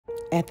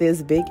At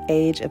this big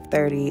age of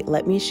 30,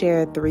 let me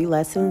share 3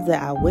 lessons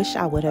that I wish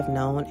I would have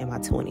known in my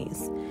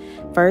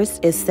 20s.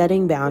 First is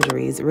setting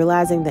boundaries,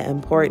 realizing the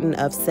importance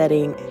of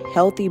setting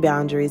healthy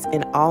boundaries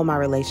in all my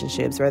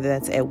relationships, whether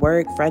that's at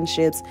work,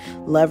 friendships,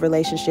 love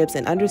relationships,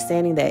 and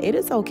understanding that it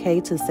is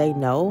okay to say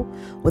no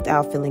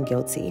without feeling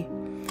guilty.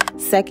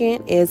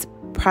 Second is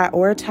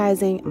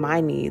prioritizing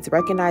my needs,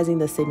 recognizing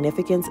the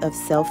significance of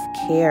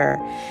self-care,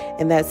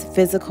 and that's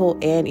physical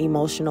and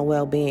emotional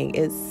well-being.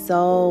 It's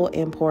so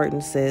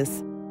important,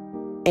 sis.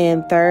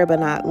 And third but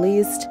not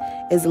least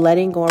is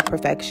letting go of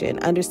perfection,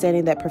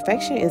 understanding that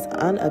perfection is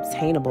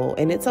unobtainable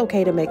and it's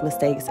okay to make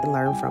mistakes and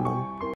learn from them.